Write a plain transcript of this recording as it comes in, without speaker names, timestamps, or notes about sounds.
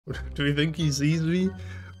Do we think he sees me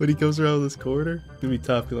when he comes around this corner? It's gonna be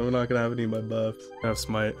tough because I'm not gonna have any of my buffs. I have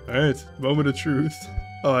smite. Alright, moment of truth.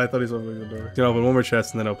 Oh, I thought he was opening the door. Gonna open one more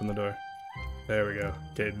chest and then open the door. There we go.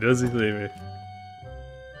 Okay, does he see me?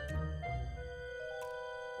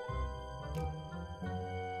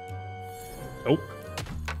 Nope.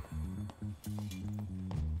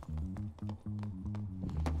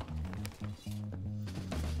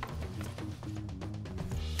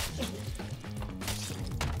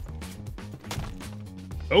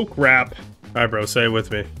 Oh crap. Alright bro, say it with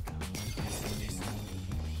me.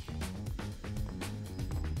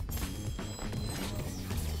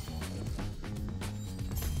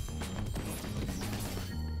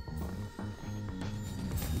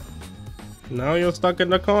 Now you're stuck in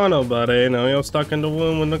the corner, buddy. Now you're stuck in the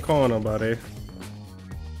womb in the corner, buddy.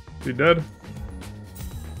 You dead?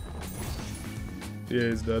 Yeah,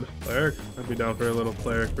 he's dead. Cleric? I'd be down for a little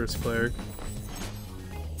cleric versus cleric.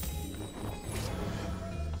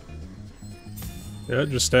 Yeah,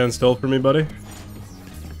 just stand still for me, buddy.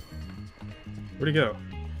 Where'd he go?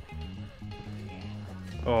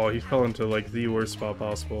 Oh, he fell into like the worst spot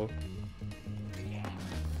possible.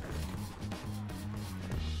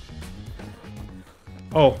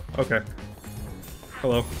 Oh, okay.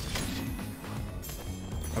 Hello.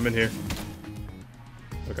 I'm in here.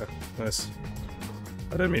 Okay, nice.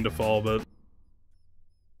 I didn't mean to fall, but...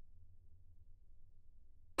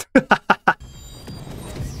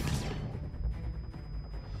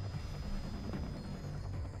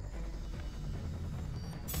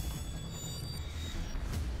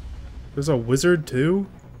 There's a wizard too?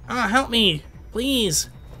 Ah, help me! Please!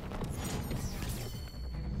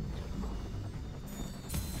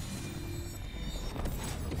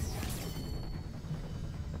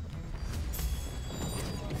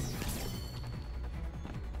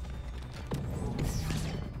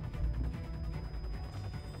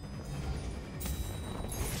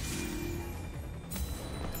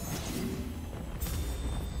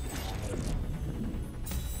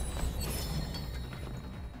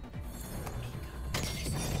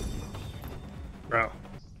 Bro.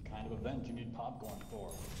 The kind of event you need popcorn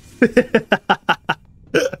for.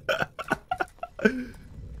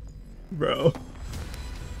 Bro.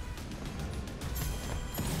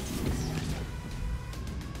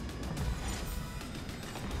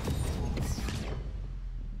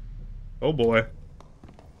 Oh boy.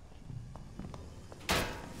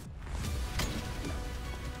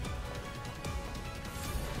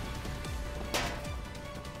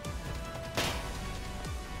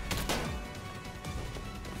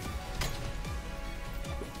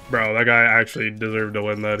 Bro, that guy actually deserved to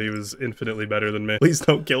win that. He was infinitely better than me. Please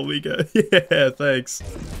don't kill me, guy. Yeah, thanks.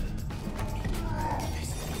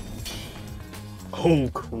 Oh,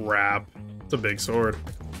 crap. It's a big sword.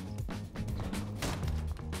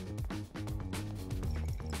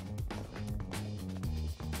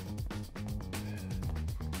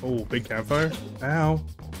 Oh, big campfire? Ow.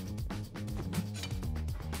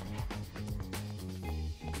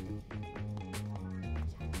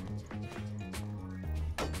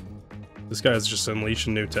 This guy's just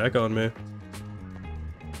unleashing new tech on me.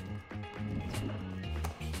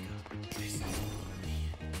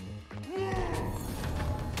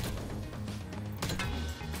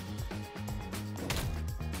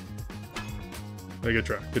 Hey, good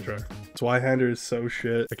try, good try. Zweihander is so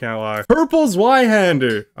shit. I can't lie. Purple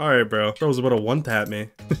Zweihander! Alright, bro. Bro's about to one-tap me.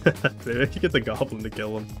 Maybe I can get the goblin to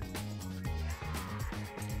kill him.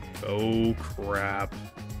 Oh, crap.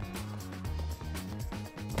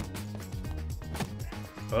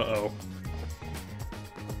 Uh-oh.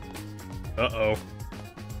 Uh-oh.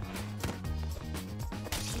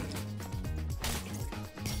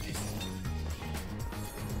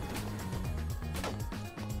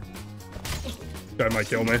 Guy might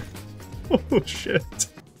kill me. Oh, shit.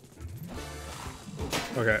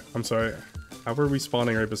 Okay, I'm sorry. How are we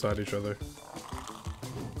spawning right beside each other?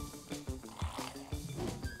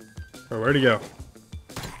 Oh, where'd he go?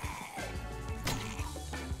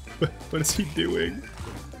 What is he doing?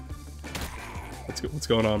 What's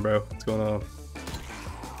going on, bro? What's going on?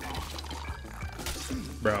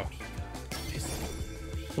 Bro.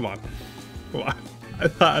 Come on. Come on.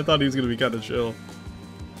 I thought he was gonna be kind of chill.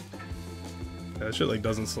 Yeah, that shit like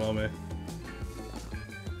doesn't slow me.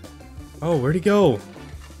 Oh, where'd he go?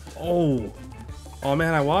 Oh. Oh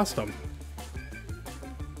man, I lost him.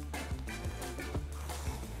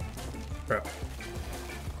 Bro.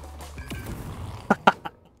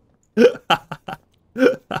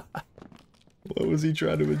 What was he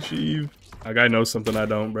trying to achieve? That guy knows something I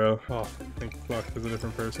don't, bro. Oh, thank fuck, there's a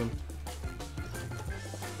different person.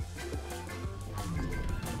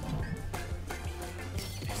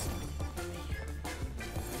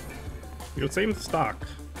 You same stock.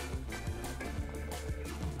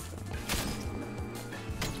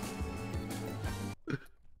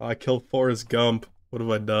 I killed Forrest Gump. What have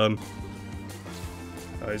I done?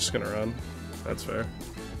 Oh, he's just gonna run. That's fair.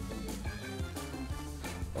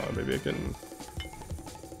 Maybe I can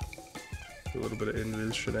do a little bit of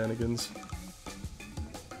invis shenanigans.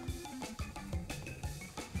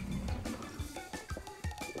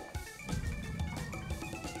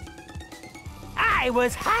 I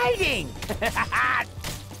was hiding!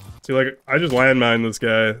 See, like, I just landmine this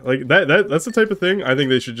guy. Like, that's the type of thing I think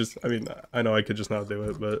they should just, I mean, I know I could just not do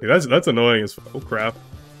it, but like, that's annoying as oh crap.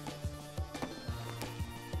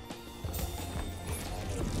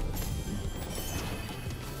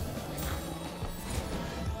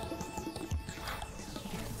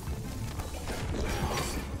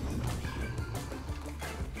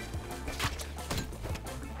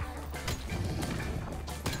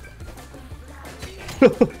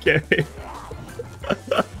 Okay.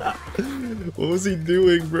 What was he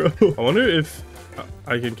doing, bro? I wonder if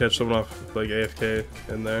I can catch someone off, like, AFK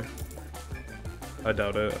in there. I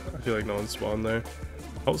doubt it. I feel like no one spawned there.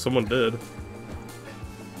 Oh, someone did.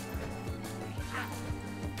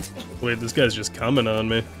 Wait, this guy's just coming on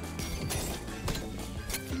me.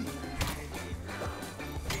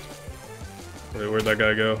 Wait, where'd that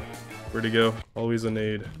guy go? Where'd he go? Always a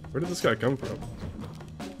nade. Where did this guy come from?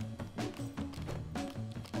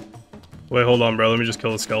 Wait, hold on, bro. Let me just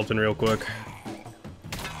kill the skeleton real quick.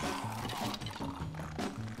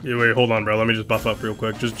 Yeah, wait, hold on, bro. Let me just buff up real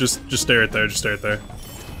quick. Just stay right there. Just stay right there.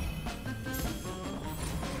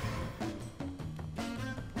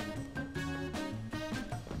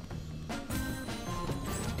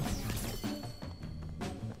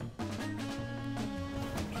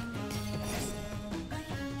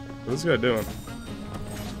 What's this guy doing?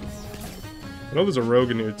 I know there's a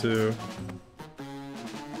rogue in here, too.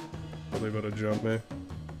 Probably about to jump me.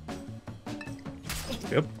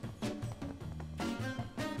 Yep.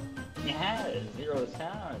 Yeah, 0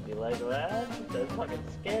 sound. You like that? That's fucking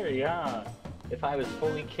scary, huh? If I was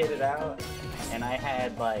fully kitted out and I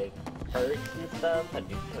had like perks and stuff, that'd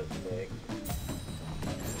be so sick.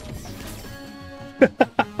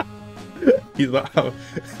 He's not.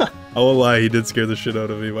 I won't lie, he did scare the shit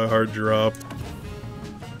out of me. My heart dropped.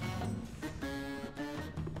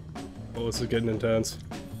 Oh, this is getting intense.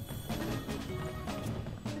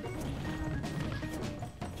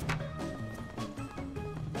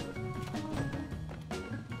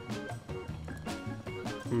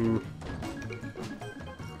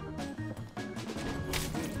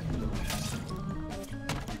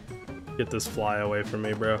 Get this fly away from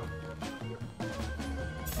me, bro.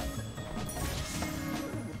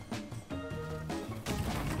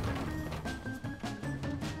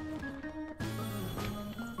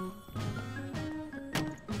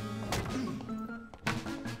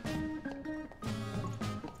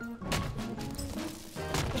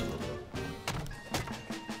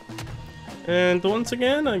 And once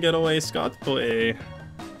again, I get away scot-free.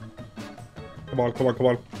 Come on, come on, come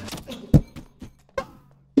on.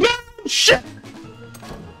 No! Shit!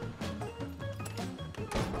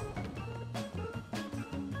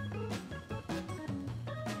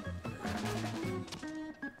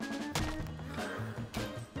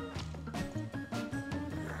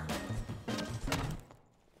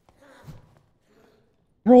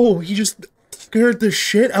 Bro, he just scared the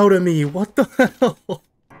shit out of me. What the hell?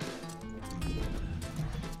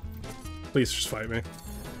 Please just fight me.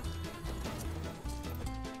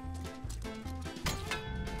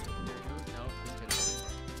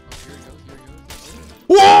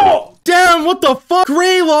 Whoa! Damn, what the fuck?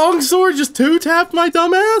 Gray longsword just 2-tapped my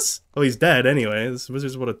dumbass? Oh, he's dead anyway. This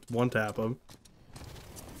wizard's what a 1-tap him.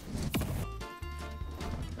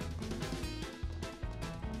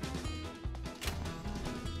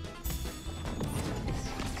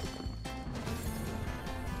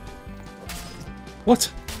 What?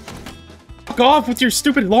 Fuck off with your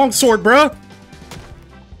stupid longsword, bruh!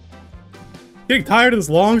 Getting tired of this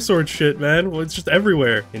longsword shit, man. Well, it's just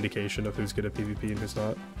everywhere. Indication of who's good at PvP and who's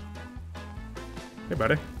not. Hey,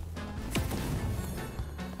 buddy.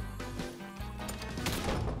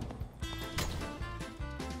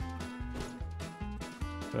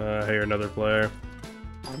 I hear another player.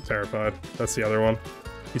 I'm terrified. That's the other one.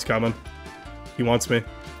 He's coming. He wants me.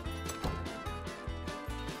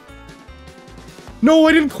 No,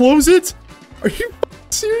 I didn't close it! Are you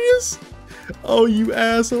serious? Oh, you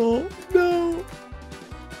asshole. No.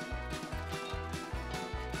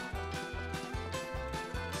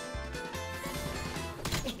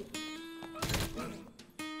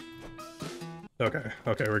 Okay.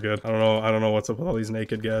 Okay, we're good. I don't know what's up with all these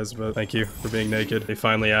naked guys, but thank you for being naked. They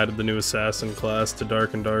finally added the new assassin class to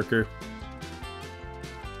Dark and Darker.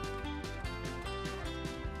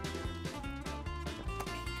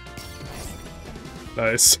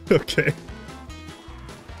 Nice. Okay.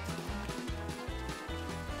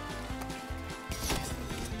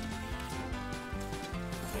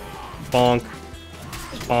 Bonk.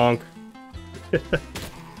 Bonk.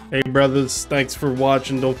 Hey brothers, thanks for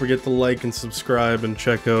watching. Don't forget to like and subscribe and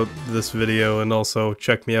check out this video, and also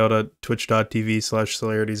check me out at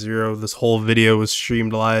twitch.tv/celerityzero. This whole video was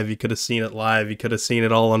streamed live. You could have seen it live. You could have seen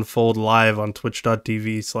it all unfold live on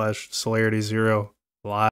twitch.tv/celerityzero live.